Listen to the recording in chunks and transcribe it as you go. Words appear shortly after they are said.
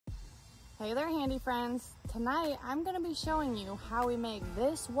Hey there, handy friends. Tonight I'm going to be showing you how we make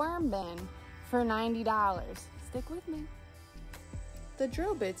this worm bin for $90. Stick with me. The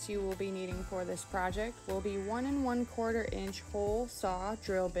drill bits you will be needing for this project will be 1 1/4 inch hole saw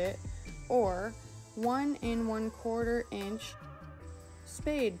drill bit or 1 1/4 inch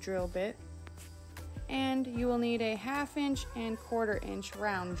spade drill bit, and you will need a 1/2 inch and 1/4 inch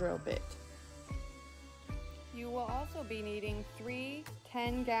round drill bit. You will also be needing 3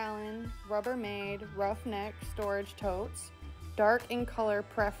 10-gallon Rubbermaid Roughneck storage totes, dark in color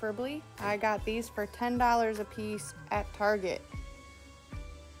preferably. I got these for $10 a piece at Target.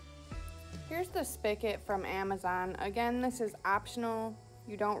 Here's the spigot from Amazon. Again, this is optional.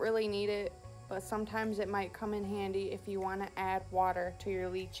 You don't really need it, but sometimes it might come in handy if you want to add water to your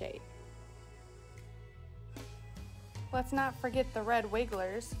leachate. Let's not forget the red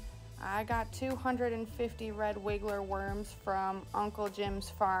wigglers. I got 250 red wiggler worms from Uncle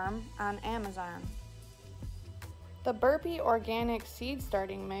Jim's farm on Amazon. The Burpee organic seed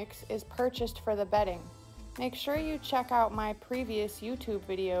starting mix is purchased for the bedding. Make sure you check out my previous YouTube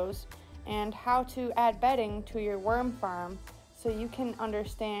videos and how to add bedding to your worm farm so you can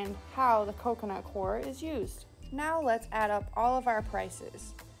understand how the coconut coir is used. Now let's add up all of our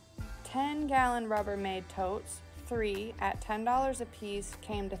prices. 10-gallon Rubbermaid totes, 3 at $10 a piece,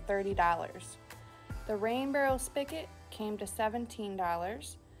 came to $30. The rain barrel spigot came to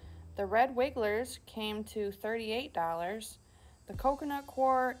 $17. The red wigglers came to $38. The coconut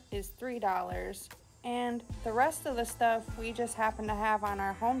coir is $3. And the rest of the stuff we just happen to have on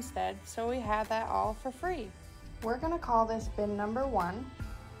our homestead, so we had that all for free. We're gonna call this bin number 1,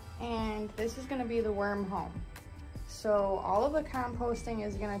 and this is gonna be the worm home. So all of the composting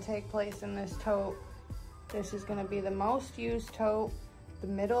is gonna take place in this tote. This is gonna be the most used tote, the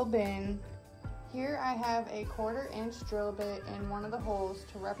middle bin. Here I have a 1/4 inch drill bit in one of the holes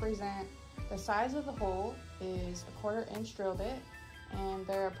to represent the size of the hole is a 1/4 inch drill bit, and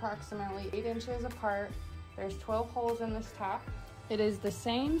they're approximately 8 inches apart. There's 12 holes in this top. It is the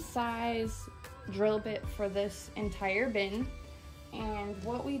same size drill bit for this entire bin, and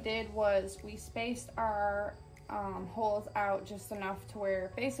what we did was we spaced our holes out just enough to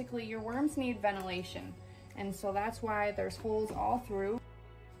where basically your worms need ventilation. And so that's why there's holes all through.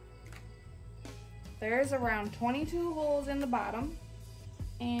 There's around 22 holes in the bottom,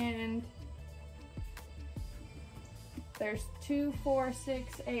 and there's 2, 4,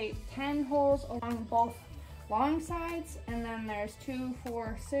 6, 8, 10 holes along both long sides, and then there's 2,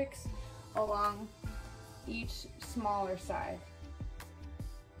 4, 6 along each smaller side.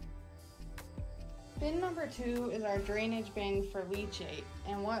 Bin number 2 is our drainage bin for leachate,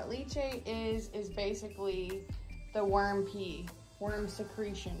 and what leachate is basically the worm pee, worm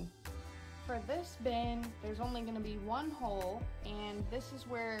secretion. For this bin, there's only going to be one hole, and this is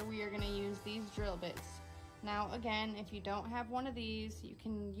where we are going to use these drill bits. Now again, if you don't have one of these, you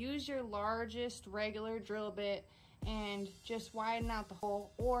can use your largest regular drill bit and just widen out the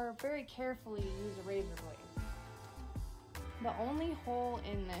hole, or very carefully use a razor blade. The only hole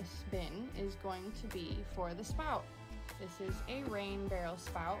in this bin is going to be for the spout. This is a rain barrel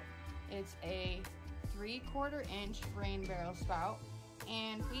spout. It's a 3/4 inch rain barrel spout,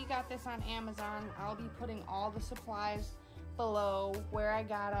 and we got this on Amazon. I'll be putting all the supplies below, where I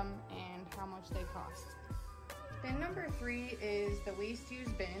got them and how much they cost. Bin number 3 is the least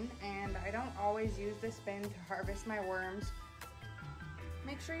used bin, and I don't always use this bin to harvest my worms.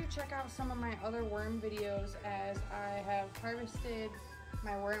 Make sure you check out some of my other worm videos, as I have harvested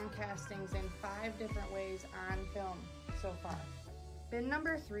my worm castings in 5 different ways on film so far. Bin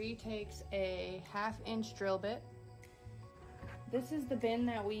number 3 takes a 1/2 inch drill bit. This is the bin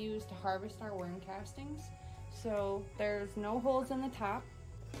that we use to harvest our worm castings. So there's no holes in the top,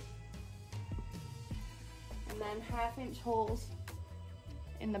 and then 1/2 inch holes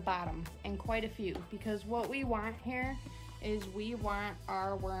in the bottom, and quite a few, because what we want here is we want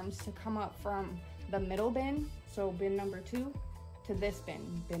our worms to come up from the middle bin, so bin number 2, to this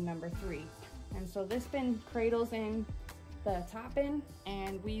bin, bin number 3. And so this bin cradles in the top bin,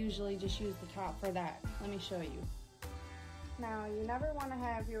 and we usually just use the top for that. Let me show you. Now, you never want to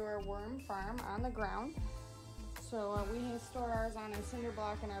have your worm farm on the ground, so we store ours on a cinder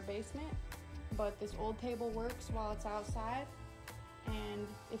block in our basement, but this old table works while it's outside. And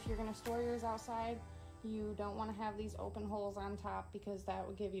if you're going to store yours outside, you don't want to have these open holes on top, because that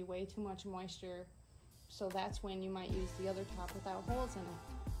would give you way too much moisture. So that's when you might use the other top without holes in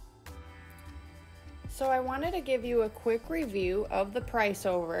it. So I wanted to give you a quick review of the price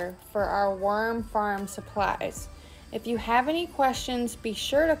over for our worm farm supplies. If you have any questions, be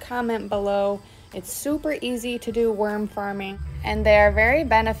sure to comment below. It's super easy to do worm farming, and they are very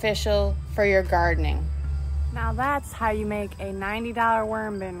beneficial for your gardening. Now that's how you make a $90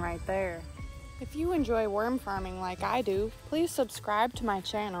 worm bin right there. If you enjoy worm farming like I do, please subscribe to my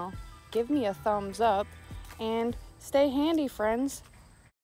channel, give me a thumbs up, and stay handy, friends.